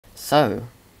So,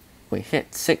 we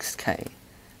hit 6k,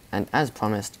 and as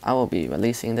promised, I will be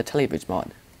releasing the Telly bridge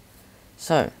mod.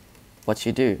 So, what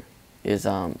you do is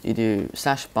you do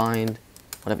 /bind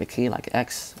whatever key, like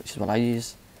X, which is what I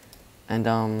use, and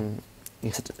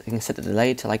you can set the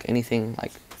delay to like anything,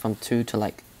 like from 2 to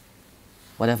like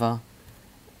whatever,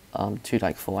 2 to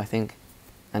like 4 I think,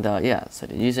 and yeah, so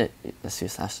to use it, let's do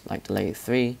 /delay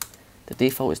 3. The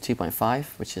default is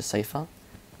 2.5, which is safer,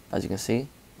 as you can see.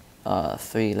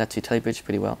 3 lets you Telly bridge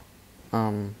pretty well.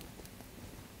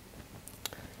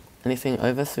 Anything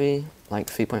over 3, like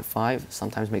 3.5,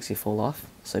 sometimes makes you fall off,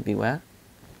 so beware.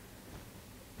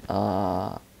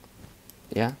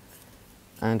 Yeah,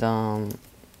 and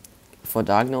for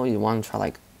diagonal, you want to try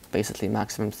like basically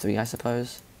maximum 3, I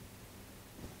suppose.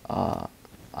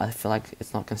 I feel like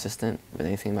it's not consistent with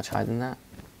anything much higher than that.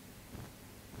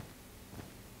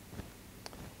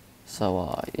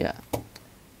 So yeah,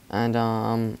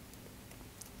 and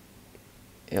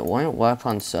it won't work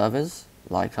on servers,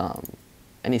 like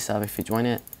any server. If you join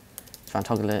it, try and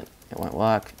toggle it, it won't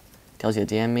work. It tells you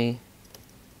to DM me.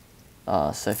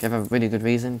 So if you have a really good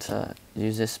reason to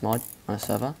use this mod on a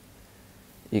server,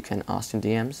 you can ask in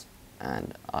DMs,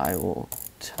 and I will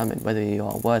determine whether you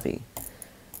are worthy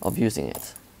of using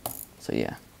it. So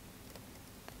yeah,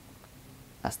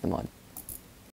 that's the mod.